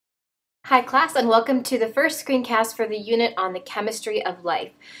Hi class, and welcome to the first screencast for the unit on the chemistry of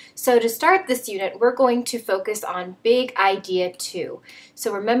life. So to start this unit, we're going to focus on Big Idea 2.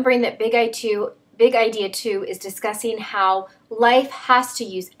 So remembering that Big Idea 2 is discussing how life has to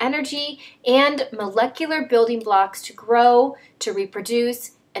use energy and molecular building blocks to grow, to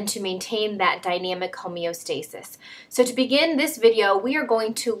reproduce, and to maintain that dynamic homeostasis. So to begin this video, we are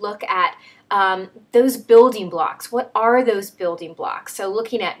going to look at those building blocks. What are those building blocks? So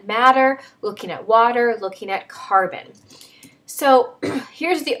looking at matter, looking at water, looking at carbon. So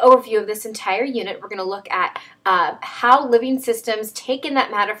here's the overview of this entire unit. We're going to look at how living systems take in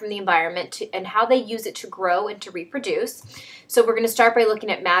that matter from the environment and how they use it to grow and to reproduce. So we're going to start by looking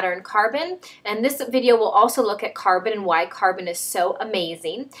at matter and carbon. And this video will also look at carbon and why carbon is so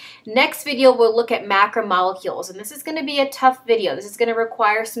amazing. Next video, we'll look at macromolecules. And this is going to be a tough video. This is going to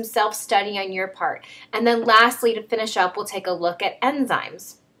require some self-study on your part. And then lastly, to finish up, we'll take a look at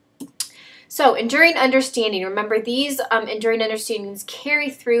enzymes. So enduring understanding, remember these enduring understandings carry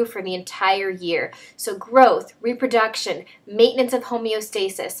through for the entire year. So growth, reproduction, maintenance of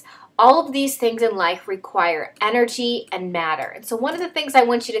homeostasis, all of these things in life require energy and matter. And so one of the things I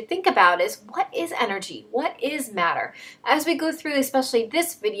want you to think about is, what is energy? What is matter? As we go through, especially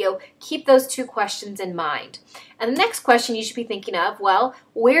this video, keep those two questions in mind. And the next question you should be thinking of, well,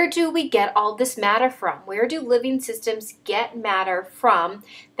 where do we get all this matter from? Where do living systems get matter from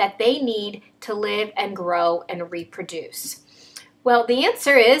that they need to live and grow and reproduce? Well, the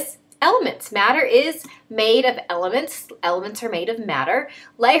answer is elements. Matter is made of elements. Elements are made of matter.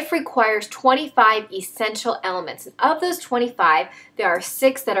 Life requires 25 essential elements. And of those 25, there are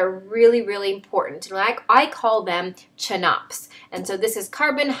 6 that are really, really important. And I call them chnops. And so this is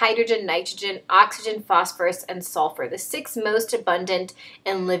carbon, hydrogen, nitrogen, oxygen, phosphorus, and sulfur, the 6 most abundant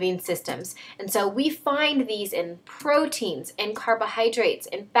in living systems. And so we find these in proteins, in carbohydrates,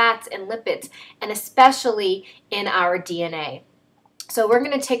 in fats, and lipids, and especially in our DNA. So we're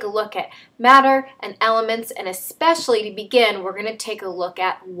going to take a look at matter and elements, and especially to begin, we're going to take a look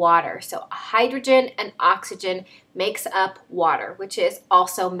at water. So hydrogen and oxygen makes up water, which is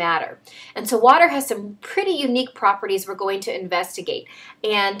also matter. And so water has some pretty unique properties we're going to investigate.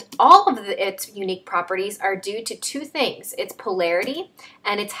 And all of its unique properties are due to 2 things, its polarity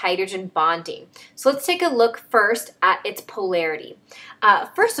and its hydrogen bonding. So let's take a look first at its polarity.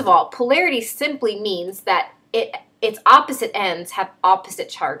 First of all, polarity simply means that its opposite ends have opposite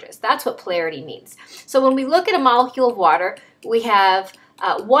charges. That's what polarity means. So when we look at a molecule of water, we have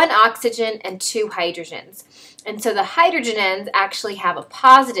 1 oxygen and 2 hydrogens. And so the hydrogen ends actually have a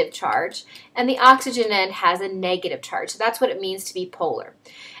positive charge, and the oxygen end has a negative charge. So that's what it means to be polar.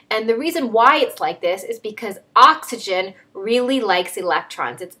 And the reason why it's like this is because oxygen really likes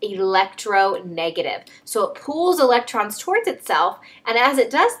electrons. It's electronegative. So it pulls electrons towards itself, and as it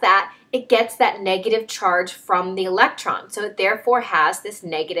does that, it gets that negative charge from the electron. So it therefore has this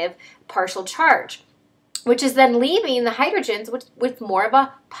negative partial charge, which is then leaving the hydrogens with more of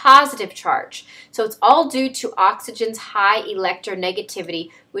a positive charge. So it's all due to oxygen's high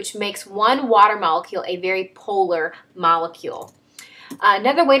electronegativity, which makes one water molecule a very polar molecule.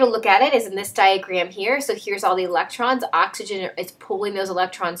 Another way to look at it is in this diagram here. So here's all the electrons. Oxygen is pulling those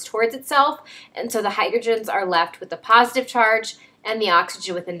electrons towards itself, and so the hydrogens are left with the positive charge and the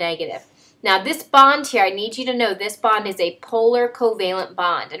oxygen with a negative. Now this bond here, I need you to know this bond is a polar covalent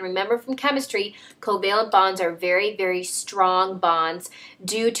bond. And remember from chemistry, covalent bonds are very, very strong bonds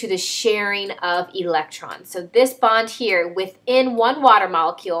due to the sharing of electrons. So this bond here within one water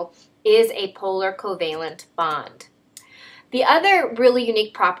molecule is a polar covalent bond. The other really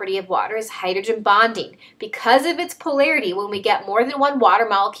unique property of water is hydrogen bonding. Because of its polarity, when we get more than one water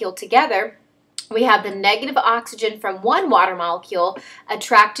molecule together, we have the negative oxygen from one water molecule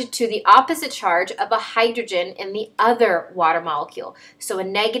attracted to the opposite charge of a hydrogen in the other water molecule. So a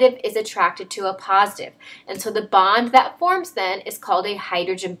negative is attracted to a positive. And so the bond that forms then is called a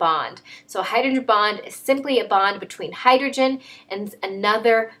hydrogen bond. So a hydrogen bond is simply a bond between hydrogen and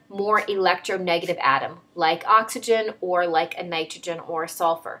another more electronegative atom, like oxygen or like a nitrogen or a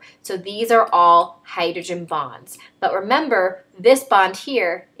sulfur. So these are all hydrogen bonds. But remember, this bond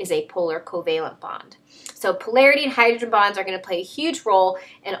here is a polar covalent bond. So polarity and hydrogen bonds are going to play a huge role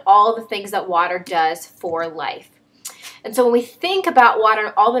in all the things that water does for life. And so when we think about water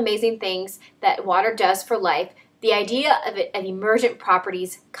and all the amazing things that water does for life, the idea of emergent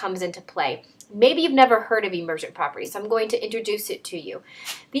properties comes into play. Maybe you've never heard of emergent properties, so I'm going to introduce it to you.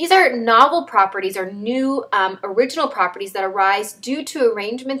 These are novel properties or new original properties that arise due to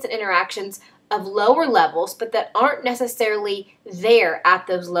arrangements and interactions of lower levels, but that aren't necessarily there at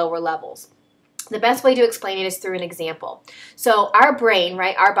those lower levels. The best way to explain it is through an example. So our brain,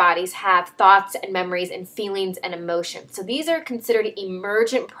 right, our bodies have thoughts and memories and feelings and emotions. So these are considered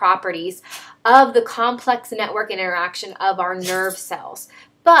emergent properties of the complex network interaction of our nerve cells.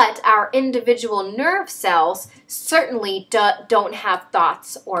 But our individual nerve cells certainly don't have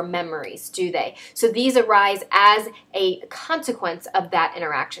thoughts or memories, do they? So these arise as a consequence of that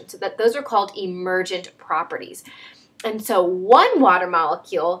interaction. So that those are called emergent properties. And so one water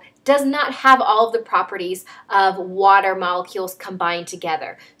molecule does not have all of the properties of water molecules combined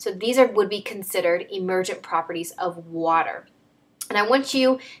together. So these would be considered emergent properties of water. And I want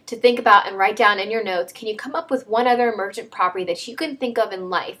you to think about and write down in your notes, can you come up with one other emergent property that you can think of in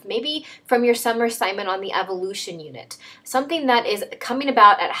life, maybe from your summer assignment on the evolution unit, something that is coming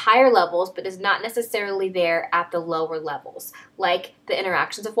about at higher levels but is not necessarily there at the lower levels, like the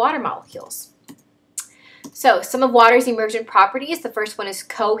interactions of water molecules. So some of water's emergent properties, the first one is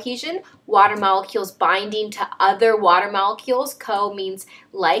cohesion, water molecules binding to other water molecules. Co means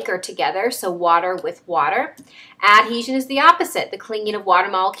like or together, so water with water. Adhesion is the opposite, the clinging of water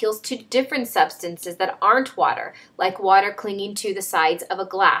molecules to different substances that aren't water, like water clinging to the sides of a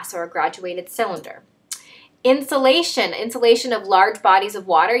glass or a graduated cylinder. Insulation of large bodies of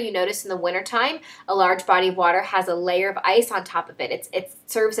water. You notice in the wintertime, a large body of water has a layer of ice on top of it. It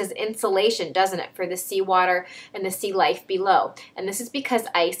serves as insulation, doesn't it, for the seawater and the sea life below. And this is because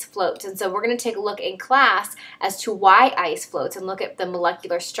ice floats. And so we're going to take a look in class as to why ice floats and look at the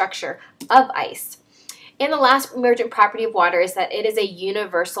molecular structure of ice. And the last emergent property of water is that it is a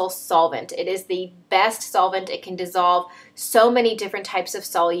universal solvent. It is the best solvent. It can dissolve so many different types of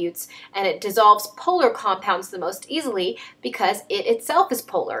solutes, and it dissolves polar compounds the most easily because it itself is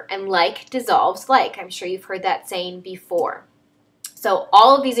polar, and like dissolves like. I'm sure you've heard that saying before. So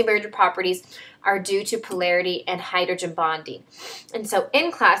all of these emergent properties are due to polarity and hydrogen bonding. And so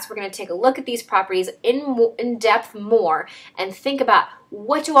in class, we're going to take a look at these properties in depth more and think about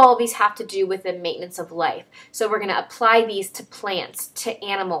what do all of these have to do with the maintenance of life. So we're going to apply these to plants, to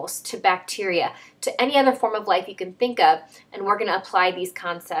animals, to bacteria, to any other form of life you can think of, and we're going to apply these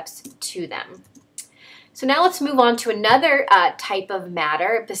concepts to them. So now let's move on to another type of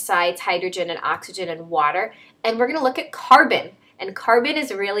matter besides hydrogen and oxygen and water, and we're going to look at carbon. And carbon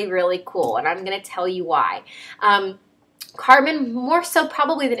is really, really cool, and I'm going to tell you why. Carbon, more so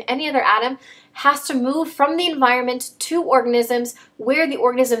probably than any other atom, has to move from the environment to organisms, where the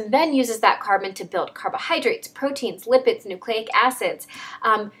organism then uses that carbon to build carbohydrates, proteins, lipids, nucleic acids.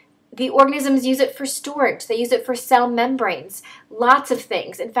 The organisms use it for storage. They use it for cell membranes, lots of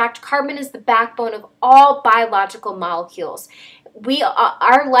things. In fact, carbon is the backbone of all biological molecules.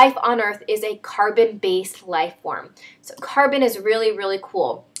 Our life on Earth is a carbon-based life form. So carbon is really, really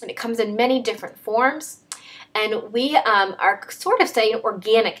cool, and it comes in many different forms. And we are sort of studying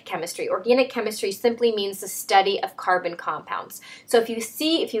organic chemistry. Organic chemistry simply means the study of carbon compounds. So if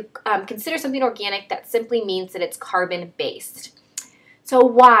you consider something organic, that simply means that it's carbon-based. So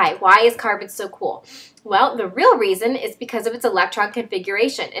why? Why is carbon so cool? Well, the real reason is because of its electron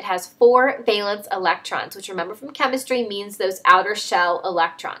configuration. It has 4 valence electrons, which remember from chemistry means those outer shell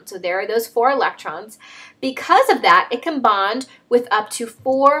electrons. So there are those 4 electrons. Because of that, it can bond with up to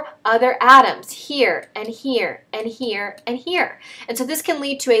 4 other atoms here and here and here and here. And so this can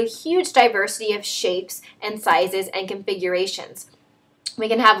lead to a huge diversity of shapes and sizes and configurations. We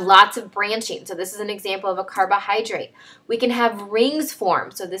can have lots of branching. So this is an example of a carbohydrate. We can have rings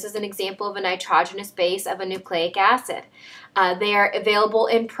form. So this is an example of a nitrogenous base of a nucleic acid. They are available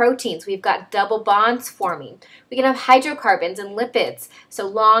in proteins. We've got double bonds forming. We can have hydrocarbons and lipids. So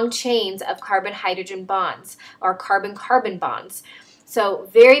long chains of carbon-hydrogen bonds or carbon-carbon bonds. So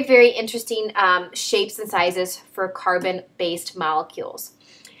very, very interesting shapes and sizes for carbon-based molecules.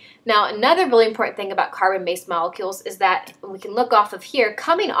 Now, another really important thing about carbon-based molecules is that we can look off of here,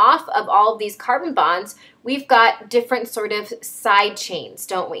 coming off of all of these carbon bonds, we've got different sort of side chains,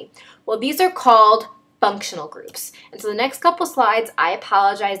 don't we? Well, these are called functional groups. And so the next couple slides, I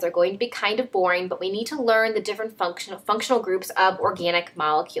apologize, they're going to be kind of boring, but we need to learn the different functional groups of organic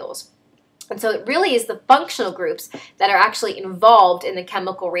molecules. And so it really is the functional groups that are actually involved in the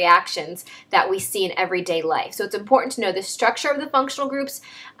chemical reactions that we see in everyday life. So it's important to know the structure of the functional groups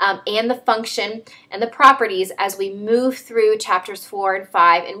and the function and the properties as we move through chapters 4 and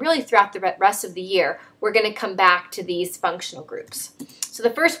 5 and really throughout the rest of the year. We're going to come back to these functional groups. So the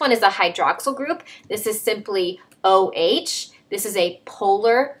first one is a hydroxyl group. This is simply OH. This is a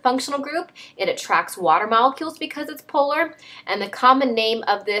polar functional group. It attracts water molecules because it's polar, and the common name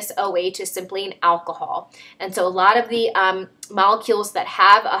of this OH is simply an alcohol. And so a lot of the molecules that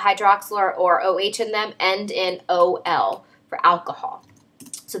have a hydroxyl or OH in them end in OL for alcohol.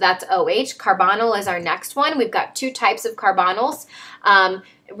 So that's OH. Carbonyl is our next one. We've got two types of carbonyls.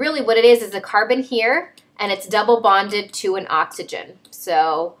 Really what it is a carbon here, and it's double bonded to an oxygen.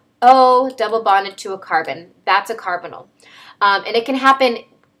 So O double bonded to a carbon. That's a carbonyl. And it can happen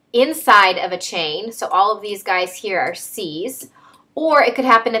inside of a chain. So all of these guys here are C's. Or it could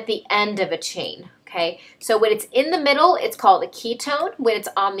happen at the end of a chain. Okay, so when it's in the middle, it's called a ketone. When it's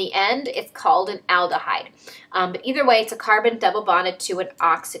on the end, it's called an aldehyde. But either way, it's a carbon double bonded to an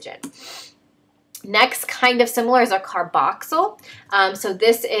oxygen. Next, kind of similar, is a carboxyl. So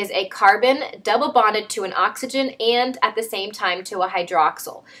this is a carbon double bonded to an oxygen and at the same time to a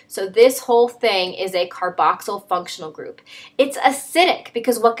hydroxyl. So this whole thing is a carboxyl functional group. It's acidic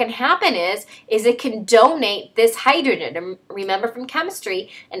because what can happen is it can donate this hydrogen. And remember from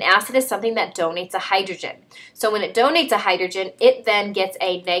chemistry, an acid is something that donates a hydrogen. So when it donates a hydrogen, it then gets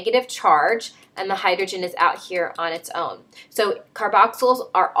a negative charge, and the hydrogen is out here on its own. So carboxyls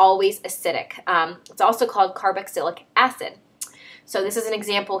are always acidic. It's also called carboxylic acid. So this is an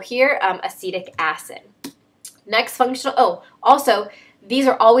example here, acetic acid. Next functional, also these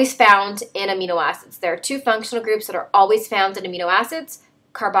are always found in amino acids. There are two functional groups that are always found in amino acids.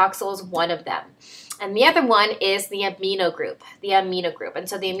 Carboxyl is one of them. And the other one is the amino group, And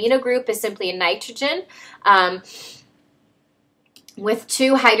so the amino group is simply a nitrogen, with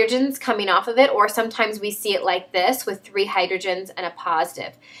two hydrogens coming off of it, or sometimes we see it like this with three hydrogens and a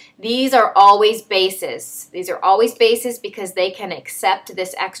positive. These are always bases. These are always bases because they can accept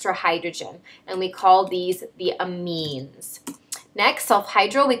this extra hydrogen, and we call these the amines. Next,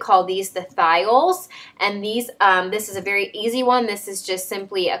 sulfhydryl, we call these the thiols, and these, this is a very easy one. This is just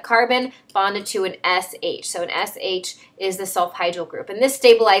simply a carbon bonded to an SH. So an SH is the sulfhydryl group, and this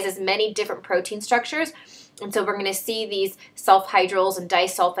stabilizes many different protein structures. And so we're going to see these sulfhydryls and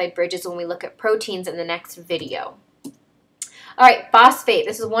disulfide bridges when we look at proteins in the next video. All right, phosphate.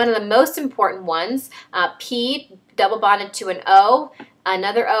 This is one of the most important ones. P double bonded to an O,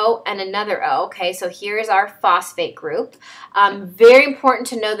 another O, and another O. Okay, so here's our phosphate group. Very important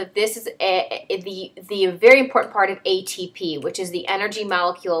to know that this is the very important part of ATP, which is the energy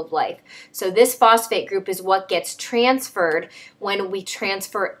molecule of life. So this phosphate group is what gets transferred when we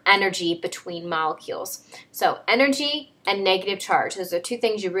transfer energy between molecules. So energy and negative charge. Those are two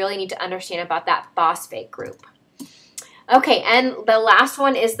things you really need to understand about that phosphate group. Okay, and the last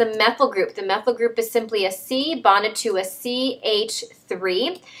one is the methyl group. The methyl group is simply a C bonded to a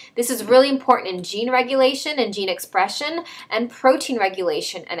CH3. This is really important in gene regulation and gene expression and protein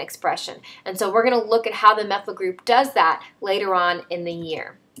regulation and expression. And so we're going to look at how the methyl group does that later on in the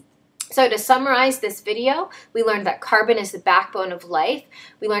year. So to summarize this video, we learned that carbon is the backbone of life.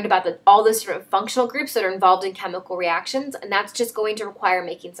 We learned about all those different functional groups that are involved in chemical reactions, and that's just going to require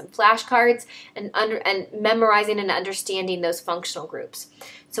making some flashcards and memorizing and understanding those functional groups.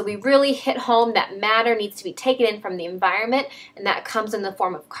 So we really hit home that matter needs to be taken in from the environment, and that comes in the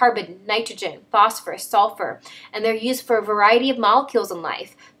form of carbon, nitrogen, phosphorus, sulfur, and they're used for a variety of molecules in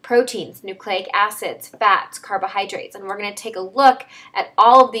life: proteins, nucleic acids, fats, carbohydrates, and we're going to take a look at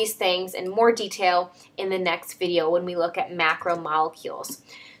all of these things in more detail in the next video when we look at macromolecules.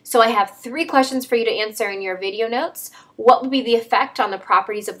 So I have 3 questions for you to answer in your video notes. What would be the effect on the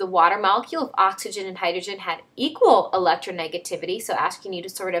properties of the water molecule if oxygen and hydrogen had equal electronegativity? So asking you to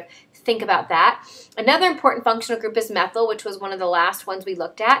sort of think about that. Another important functional group is methyl, which was one of the last ones we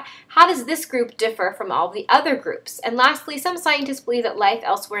looked at. How does this group differ from all the other groups? And lastly, some scientists believe that life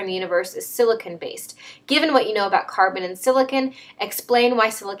elsewhere in the universe is silicon-based. Given what you know about carbon and silicon, explain why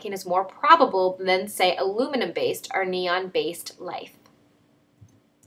silicon is more probable than, say, aluminum-based or neon-based life.